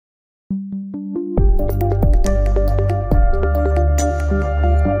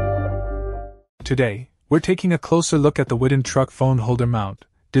Today, we're taking a closer look at the WUITIN truck phone holder mount,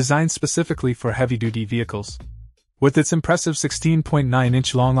 designed specifically for heavy-duty vehicles. With its impressive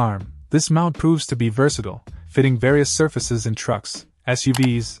 16.9-inch long arm, this mount proves to be versatile, fitting various surfaces in trucks,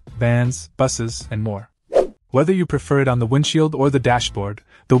 SUVs, vans, buses, and more. Whether you prefer it on the windshield or the dashboard,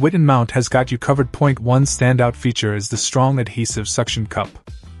 the WUITIN mount has got you covered. One standout feature is the strong adhesive suction cup.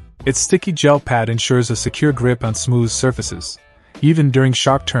 Its sticky gel pad ensures a secure grip on smooth surfaces, even during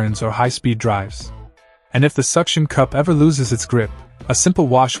sharp turns or high-speed drives. And if the suction cup ever loses its grip, a simple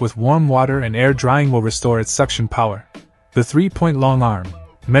wash with warm water and air drying will restore its suction power. The 3-point long arm,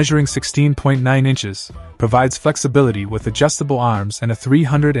 measuring 16.9 inches, provides flexibility with adjustable arms and a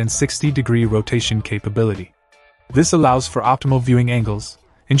 360-degree rotation capability. This allows for optimal viewing angles,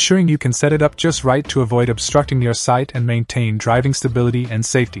 ensuring you can set it up just right to avoid obstructing your sight and maintain driving stability and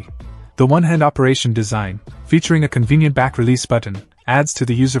safety. The one-hand operation design, featuring a convenient back release button, adds to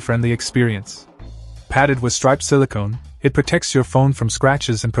the user-friendly experience. Padded with striped silicone, it protects your phone from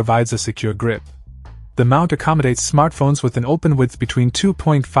scratches and provides a secure grip. The mount accommodates smartphones with an open width between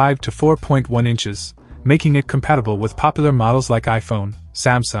 2.5 to 4.1 inches, making it compatible with popular models like iPhone,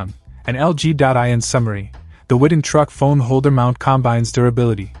 Samsung, and LG. In summary, the WUITIN truck phone holder mount combines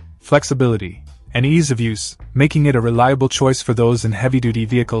durability, flexibility, and ease of use, making it a reliable choice for those in heavy-duty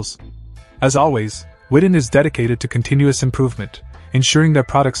vehicles. As always, WUITIN is dedicated to continuous improvement, ensuring their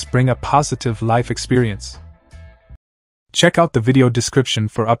products bring a positive life experience. Check out the video description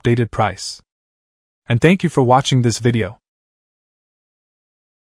for updated price. And thank you for watching this video.